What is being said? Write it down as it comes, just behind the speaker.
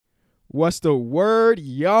What's the word?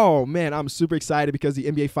 Yo, man, I'm super excited because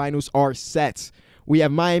the NBA Finals are set. We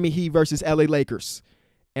have Miami Heat versus LA Lakers.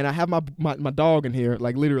 And I have my dog in here.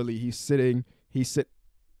 Like, literally, he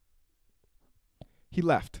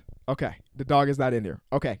left. Okay, the dog is not in here.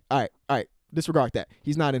 Okay, all right. Disregard that.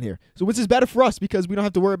 He's not in here. So which is better for us because we don't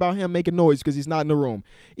have to worry about him making noise because he's not in the room.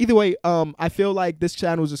 Either way, I feel like this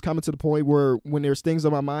channel is just coming to the point where when there's things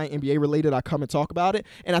on my mind, NBA related, I come and talk about it.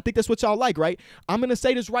 And I think that's what y'all like, right? I'm going to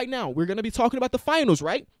say this right now. We're going to be talking about the finals,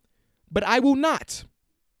 right? But I will not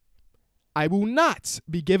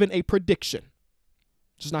be given a prediction.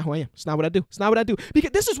 It's just not who I am. It's not what I do.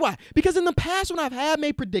 Because this is why. Because in the past when I've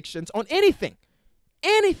made predictions on anything,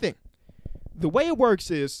 the way it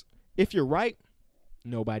works is, if you're right,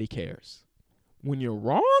 nobody cares. When you're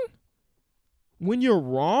wrong,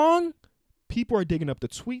 people are digging up the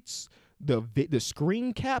tweets, the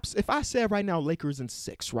screen caps. If I said right now Lakers in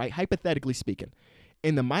 6, right, hypothetically speaking,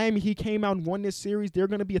 and the Miami Heat came out and won this series, there are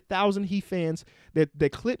going to be 1,000 Heat fans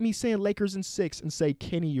that clip me saying Lakers in 6 and say,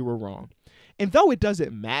 Kenny, you were wrong. And though it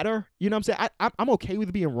doesn't matter, you know what I'm saying? I'm okay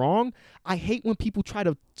with being wrong. I hate when people try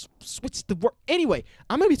to switch the word. Anyway,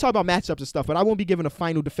 I'm going to be talking about matchups and stuff, but I won't be giving a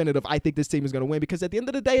final definitive, I think this team is going to win, because at the end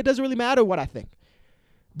of the day, it doesn't really matter what I think.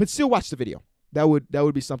 But still watch the video. That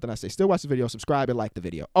would be something I say. Still watch the video, subscribe, and like the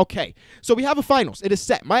video. Okay, so we have a finals. It is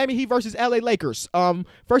set. Miami Heat versus LA Lakers.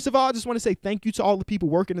 First of all, I just want to say thank you to all the people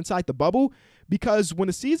working inside the bubble, because when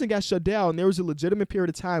the season got shut down, there was a legitimate period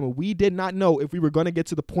of time where we did not know if we were going to get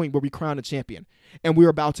to the point where we crowned a champion, and we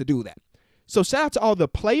were about to do that. So shout out to all the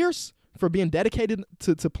players for being dedicated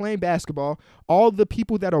to playing basketball, all the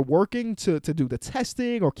people that are working to do the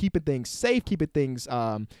testing or keeping things safe, keeping things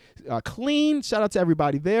clean. Shout out to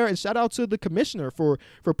everybody there, and shout out to the commissioner for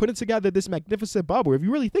putting together this magnificent bubble. If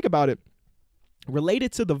you really think about it,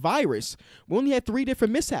 related to the virus, we only had 3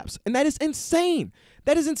 different mishaps, and that is insane.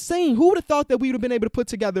 That is insane. Who would have thought that we would have been able to put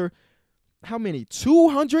together, how many,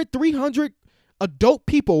 200, 300 adult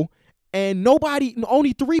people, and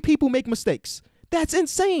only 3 people make mistakes? That's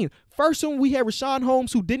insane. First one, we had Rashawn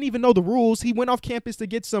Holmes, who didn't even know the rules. He went off campus to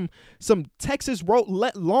get some Texas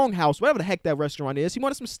Longhouse, whatever the heck that restaurant is. He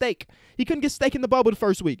wanted some steak. He couldn't get steak in the bubble the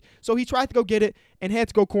first week, so he tried to go get it and had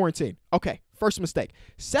to go quarantine. Okay, first mistake.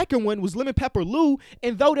 Second one was Lemon Pepper Lou,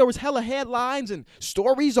 and though there was hella headlines and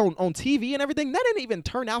stories on TV and everything, that didn't even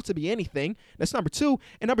turn out to be anything. That's number 2.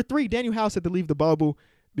 And number 3, Daniel House had to leave the bubble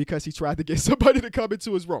because he tried to get somebody to come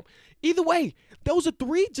into his room. Either way, those are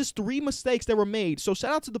just three mistakes that were made. So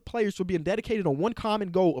shout out to the players for being dedicated on one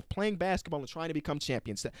common goal of playing basketball and trying to become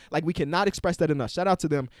champions. Like, we cannot express that enough. Shout out to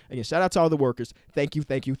them. Again, shout out to all the workers. Thank you.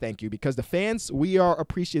 Because the fans, we are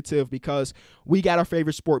appreciative because we got our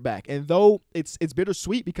favorite sport back. And though it's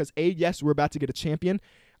bittersweet because, yes, we're about to get a champion,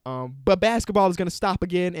 but basketball is going to stop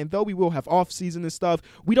again, and though we will have off season and stuff,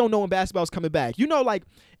 we don't know when basketball is coming back. You know, like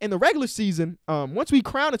in the regular season, once we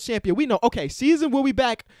crown a champion, we know, okay, season will be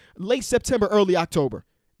back late September, early October.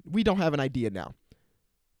 We don't have an idea now.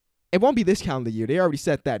 It won't be this calendar year. They already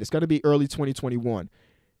said that. It's going to be early 2021.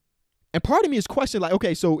 And part of me is questioning, like,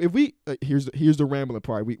 okay, so if we here's the rambling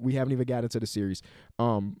part. We haven't even got into the series.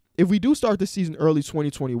 If we do start the season early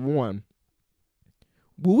 2021,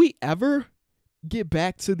 will we ever get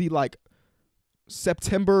back to the like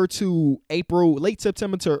September to April, late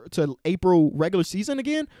September to April regular season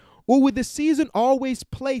again? Or would the season always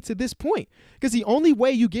play to this point? Because the only way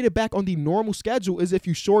you get it back on the normal schedule is if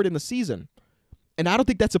you shorten the season. And I don't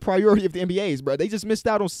think that's a priority of the NBA's, bro. They just missed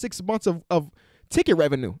out on 6 months of ticket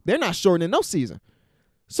revenue. They're not shortening no season.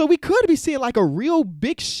 So we could be seeing like a real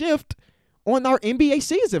big shift on our NBA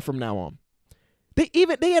season from now on. They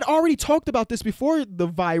had already talked about this before the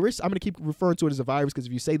virus. I'm going to keep referring to it as a virus because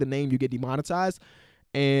if you say the name, you get demonetized.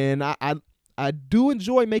 And I do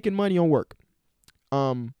enjoy making money on work.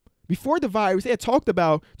 Before the virus, they had talked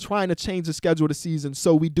about trying to change the schedule of the season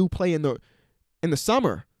so we do play in the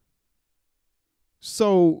summer.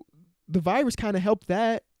 So the virus kind of helped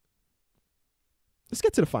that. Let's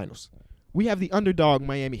get to the finals. We have the underdog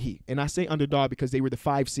Miami Heat. And I say underdog because they were the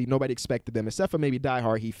 5 seed. Nobody expected them except for maybe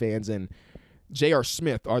diehard Heat fans, and J.R.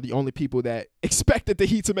 Smith are the only people that expected the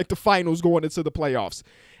Heat to make the finals going into the playoffs.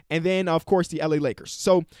 And then, of course, the LA Lakers.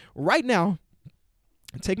 So right now,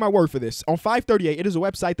 take my word for this, on 538, it is a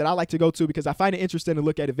website that I like to go to because I find it interesting to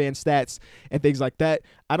look at advanced stats and things like that.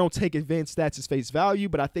 I don't take advanced stats as face value,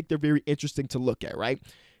 but I think they're very interesting to look at, right?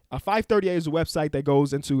 538 is a website that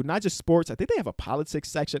goes into not just sports. I think they have a politics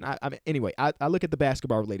section. Anyway, I look at the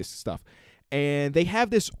basketball-related stuff. And they have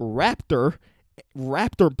this Raptor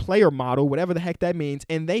player model, whatever the heck that means,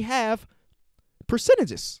 and they have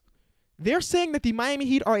percentages. They're saying that the Miami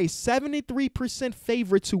Heat are a 73%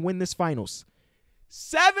 favorite to win this finals.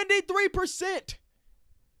 73%.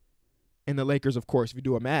 And the Lakers, of course, if you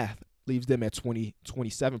do a math, leaves them at 27%.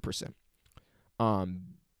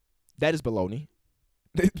 That is baloney.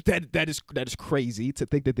 That is crazy to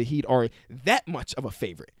think that the Heat are that much of a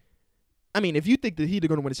favorite. I mean, if you think the Heat are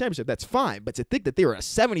going to win the championship, that's fine. But to think that they're a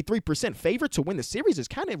 73% favorite to win the series is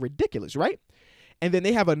kind of ridiculous, right? And then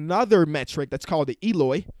they have another metric that's called the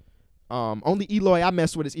Eloy. Only Eloy I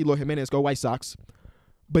mess with is Eloy Jimenez, go White Sox.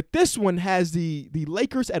 But this one has the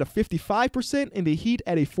Lakers at a 55% and the Heat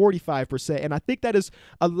at a 45%. And I think that is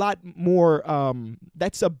a lot more,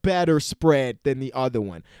 that's a better spread than the other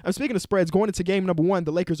one. I'm speaking of spreads, going into game number 1,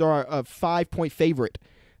 the Lakers are a 5-point favorite.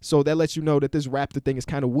 So that lets you know that this Raptor thing is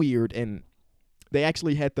kind of weird. And they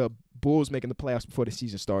actually had the Bulls making the playoffs before the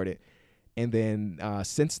season started. And then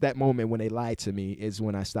since that moment when they lied to me is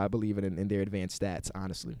when I stopped believing in their advanced stats,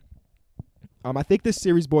 honestly. I think this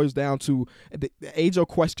series boils down to the age-old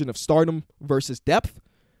question of stardom versus depth.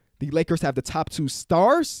 The Lakers have the top 2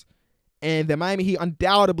 stars, and the Miami Heat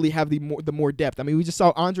undoubtedly have the more depth. I mean, we just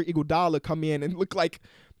saw Andre Iguodala come in and look like,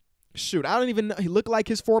 shoot, I don't even know. He looked like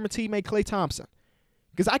his former teammate Klay Thompson.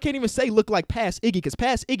 Because I can't even say look like past Iggy, because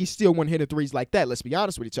past Iggy still wasn't hitting threes like that. Let's be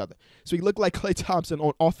honest with each other. So he looked like Klay Thompson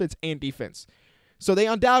on offense and defense. So they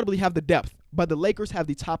undoubtedly have the depth, but the Lakers have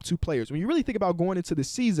the top 2 players. When you really think about going into the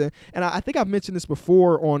season, and I think I've mentioned this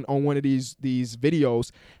before on one of these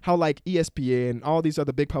videos, how like ESPN, all these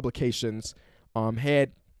other big publications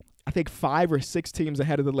had, I think, 5 or 6 teams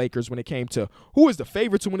ahead of the Lakers when it came to who is the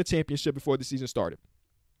favorite to win a championship before the season started.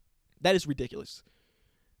 That is ridiculous.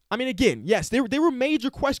 I mean, again, yes, there were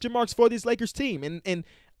major question marks for this Lakers team, and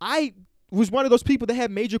I was one of those people that had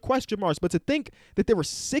major question marks. But to think that there were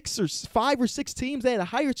 5 or 6 teams that had a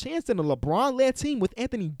higher chance than a LeBron-led team with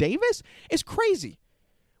Anthony Davis is crazy.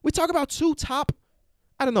 We talk about 2 top,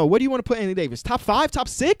 I don't know, what do you want to put Anthony Davis? Top 5, top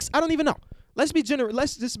 6? I don't even know. Let's be generous.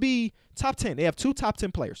 Let's just be top 10. They have 2 top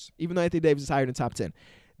 10 players, even though Anthony Davis is higher than top 10.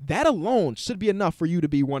 That alone should be enough for you to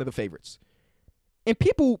be one of the favorites. And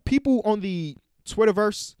people on the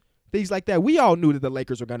Twitterverse, things like that, we all knew that the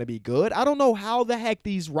Lakers were going to be good. I don't know how the heck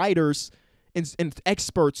these writers and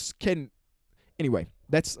experts can. Anyway,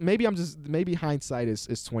 that's maybe hindsight is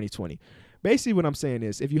 2020. Basically, what I'm saying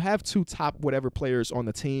is, if you have 2 top whatever players on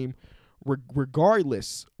the team,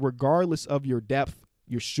 regardless of your depth,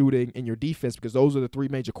 your shooting, and your defense, because those are the 3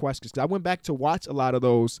 major questions. Because I went back to watch a lot of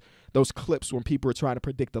those clips when people were trying to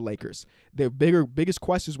predict the Lakers. Their biggest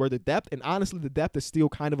questions were the depth, and honestly, the depth is still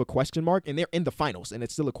kind of a question mark, and they're in the finals, and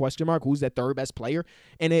it's still a question mark. Who's that 3rd best player?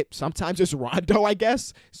 And sometimes it's Rondo, I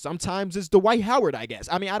guess. Sometimes it's Dwight Howard, I guess.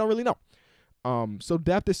 I mean, I don't really know. So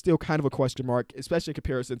depth is still kind of a question mark, especially in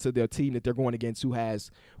comparison to their team that they're going against,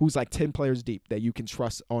 who's like 10 players deep that you can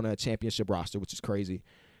trust on a championship roster, which is crazy.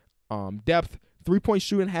 Depth. 3-point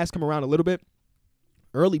shooting has come around a little bit.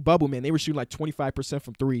 Early bubble, man, they were shooting like 25%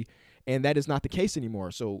 from 3, and that is not the case anymore.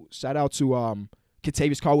 So shout out to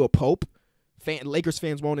Kentavious Caldwell-Pope. Lakers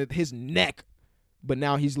fans wanted his neck, but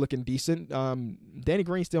now he's looking decent. Danny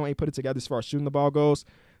Green still ain't put it together as far as shooting the ball goes.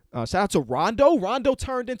 Shout out to Rondo. Rondo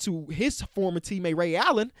turned into his former teammate Ray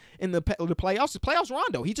Allen in the playoffs. The playoffs,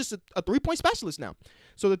 Rondo. He's just a 3-point specialist now.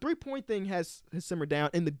 So the 3-point thing has simmered down,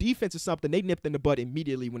 and the defense is something they nipped in the bud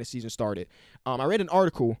immediately when the season started. I read an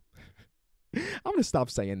article. I'm going to stop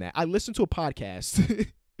saying that. I listened to a podcast.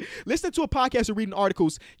 Listening to a podcast or reading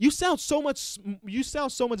articles, you sound so much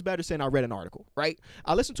better saying I read an article, right?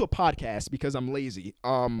 I listened to a podcast because I'm lazy.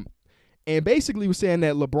 And basically was saying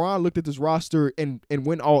that LeBron looked at this roster and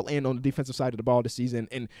went all in on the defensive side of the ball this season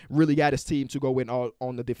and really got his team to go in all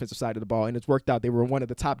on the defensive side of the ball. And it's worked out. They were one of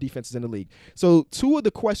the top defenses in the league. So 2 of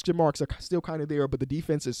the question marks are still kind of there, but the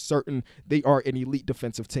defense is certain they are an elite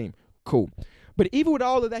defensive team. Cool. But even with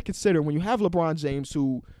all of that considered, when you have LeBron James,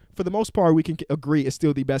 who for the most part we can agree is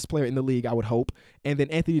still the best player in the league, I would hope, and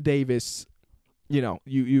then Anthony Davis, you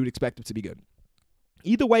would expect him to be good.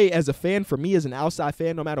 Either way, as a fan, for me as an outside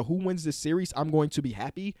fan, no matter who wins this series, I'm going to be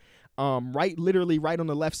happy. Literally right on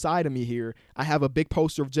the left side of me here, I have a big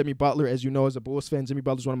poster of Jimmy Butler. As you know, as a Bulls fan, Jimmy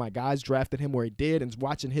Butler's one of my guys. Drafted him where he did, and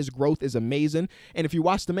watching his growth is amazing. And if you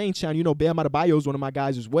watch the main channel, you know Bam Adebayo is one of my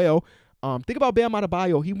guys as well. Think about Bam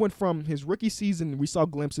Adebayo. He went from his rookie season, we saw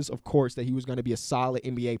glimpses, of course, that he was going to be a solid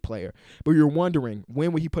NBA player. But you're wondering,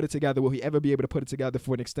 when will he put it together? Will he ever be able to put it together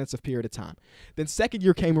for an extensive period of time? Then second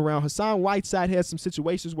year came around. Hassan Whiteside had some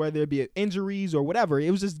situations where there'd be injuries or whatever.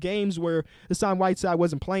 It was just games where Hassan Whiteside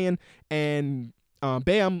wasn't playing, and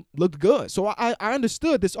Bam looked good. So I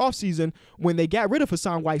understood this offseason when they got rid of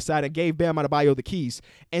Hassan Whiteside and gave Bam Adebayo the keys.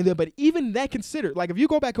 And then, but even that considered, like if you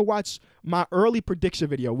go back and watch my early prediction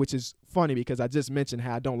video, which is funny because I just mentioned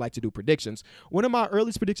how I don't like to do predictions. One of my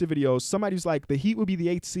earliest prediction videos, somebody was like, the Heat will be the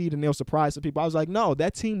 8th seed and they'll surprise some people. I was like, no,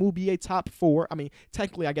 that team will be a top 4. I mean,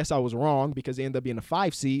 technically, I guess I was wrong because they ended up being a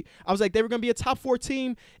 5 seed. I was like, they were going to be a top 4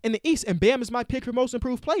 team in the East, and Bam is my pick for most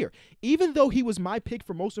improved player. Even though he was my pick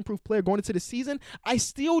for most improved player going into the season, I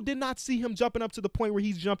still did not see him jumping up to the point where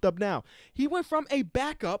he's jumped up now. He went from a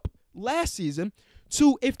backup last season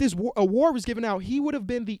to, if this award was given out, he would have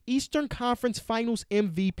been the Eastern Conference Finals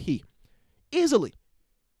MVP. Easily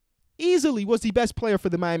was the best player for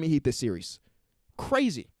the Miami Heat this series.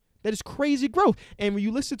 Crazy. That is crazy growth. And when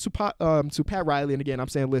you listen to Pat Riley, and again, I'm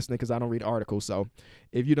saying listening because I don't read articles, so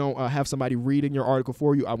if you don't have somebody reading your article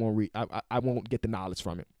for you, I won't read. I won't get the knowledge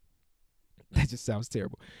from it. That just sounds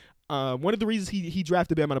terrible. One of the reasons he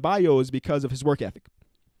drafted Bam Adebayo is because of his work ethic.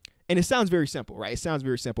 And it sounds very simple, right? It sounds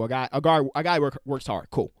very simple. A guy works hard.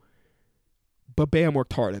 Cool. But Bam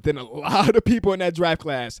worked harder than a lot of people in that draft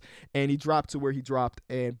class. And he dropped to where he dropped.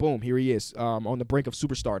 And boom, here he is on the brink of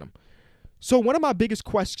superstardom. So one of my biggest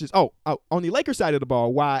questions, on the Lakers side of the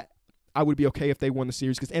ball, why I would be okay if they won the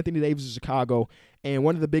series, because Anthony Davis is Chicago. And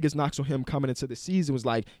one of the biggest knocks on him coming into the season was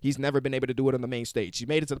like, he's never been able to do it on the main stage. He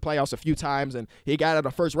made it to the playoffs a few times, and he got out of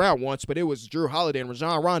the first round once, but it was Drew Holiday and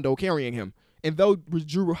Rajon Rondo carrying him. And though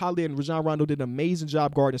Drew Holiday and Rajon Rondo did an amazing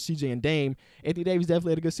job guarding CJ and Dame, Anthony Davis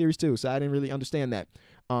definitely had a good series too, so I didn't really understand that.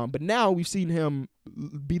 But now we've seen him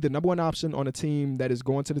be the number one option on a team that is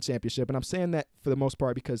going to the championship, and I'm saying that for the most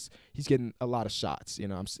part because he's getting a lot of shots. You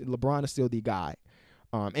know, LeBron is still the guy.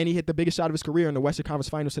 And he hit the biggest shot of his career in the Western Conference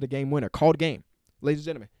Finals to the game winner. Called game. Ladies and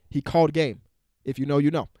gentlemen, he called game. If you know,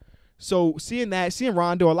 you know. So seeing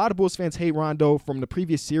Rondo, a lot of Bulls fans hate Rondo from the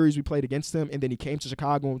previous series we played against him, and then he came to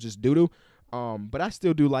Chicago and was just doo-doo. But I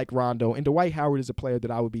still do like Rondo, and Dwight Howard is a player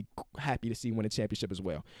that I would be happy to see win a championship as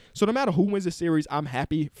well. So no matter who wins the series, I'm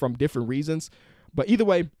happy from different reasons. But either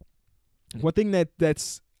way, one thing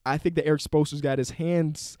that's I think that Eric Spoelstra's got his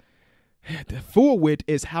hands full with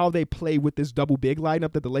is how they play with this double big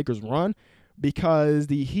lineup that the Lakers run, because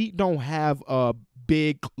the Heat don't have a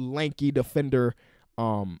big, lanky defender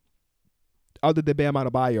other than Bam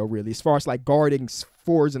Adebayo, really, as far as like guarding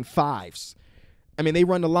 4s and 5s. I mean, they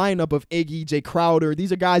run the lineup of Iggy, Jay Crowder.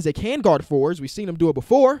 These are guys that can guard 4s. We've seen them do it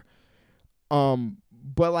before.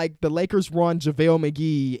 But like the Lakers run JaVale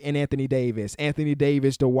McGee and Anthony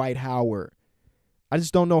Davis, Dwight Howard. I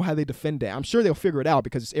just don't know how they defend that. I'm sure they'll figure it out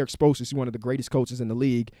because it's Eric Spoelstra. He's one of the greatest coaches in the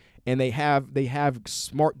league, and they have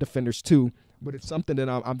smart defenders too. But it's something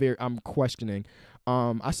that I'm questioning.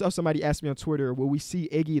 I saw somebody ask me on Twitter, will we see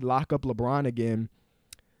Iggy lock up LeBron again?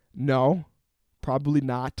 No, probably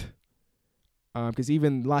not. Because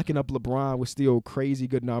even locking up LeBron was still crazy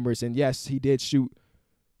good numbers. And yes, he did shoot,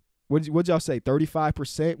 what'd y'all say,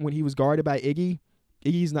 35% when he was guarded by Iggy?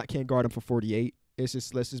 Can't guard him for 48. It's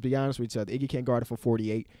just, let's just be honest with each other. Iggy can't guard him for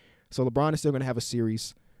 48. So LeBron is still going to have a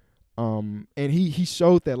series. And he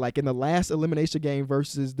showed that, like in the last elimination game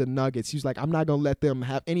versus the Nuggets, he was like, I'm not going to let them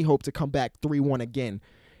have any hope to come back 3-1 again.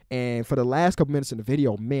 And for the last couple minutes in the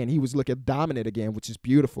video, man, he was looking dominant again, which is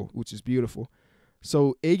beautiful.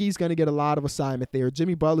 So Iggy's going to get a lot of assignment there.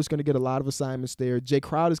 Jimmy Butler's going to get a lot of assignments there. Jay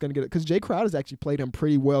Crowder's going to get it because Jay Crowder's actually played him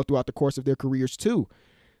pretty well throughout the course of their careers too.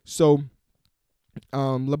 So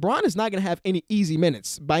LeBron is not going to have any easy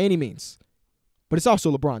minutes by any means, but it's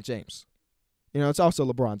also LeBron James. You know, it's also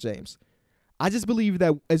LeBron James. I just believe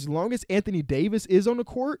that as long as Anthony Davis is on the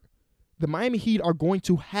court, the Miami Heat are going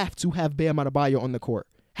to have Bam Adebayo on the court.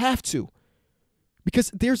 Have to.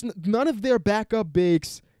 Because there's none of their backup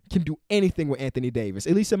bigs can do anything with Anthony Davis,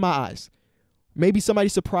 at least in my eyes. Maybe somebody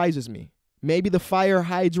surprises me. Maybe the fire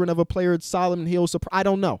hydrant of a player at Solomon Hill, I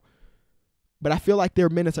don't know. But I feel like their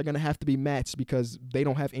minutes are going to have to be matched because they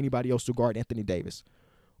don't have anybody else to guard Anthony Davis.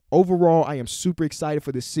 Overall, I am super excited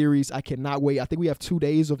for this series. I cannot wait. I think we have 2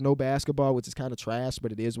 days of no basketball, which is kind of trash,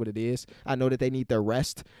 but it is what it is. I know that they need their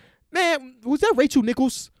rest. Man, was that Rachel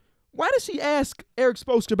Nichols? Why did she ask Eric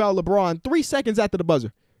Spoelstra about LeBron 3 seconds after the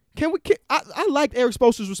buzzer? I liked Eric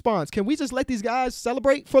Spoelstra's response. Can we just let these guys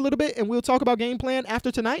celebrate for a little bit and we'll talk about game plan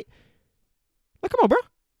after tonight? Like, come on, bro.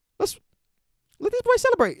 Let these boys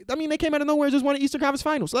celebrate. I mean, they came out of nowhere and just won the Eastern Conference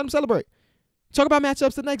Finals. Let them celebrate. Talk about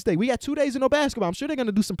matchups the next day. We got 2 days of no basketball. I'm sure they're going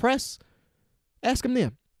to do some press. Ask them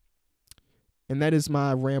then. And that is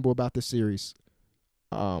my ramble about this series.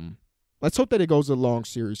 Let's hope that it goes a long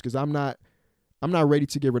series because I'm not ready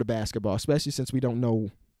to get rid of basketball, especially since we don't know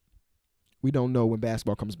when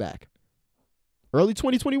basketball comes back. Early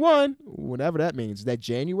 2021, whatever that means. Is that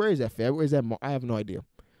January? Is that February? Is that March? I have no idea.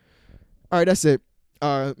 All right, that's it.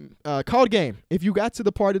 Called game. If you got to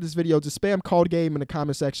the part of this video, just spam called game in the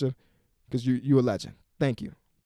comment section because you're a legend. Thank you.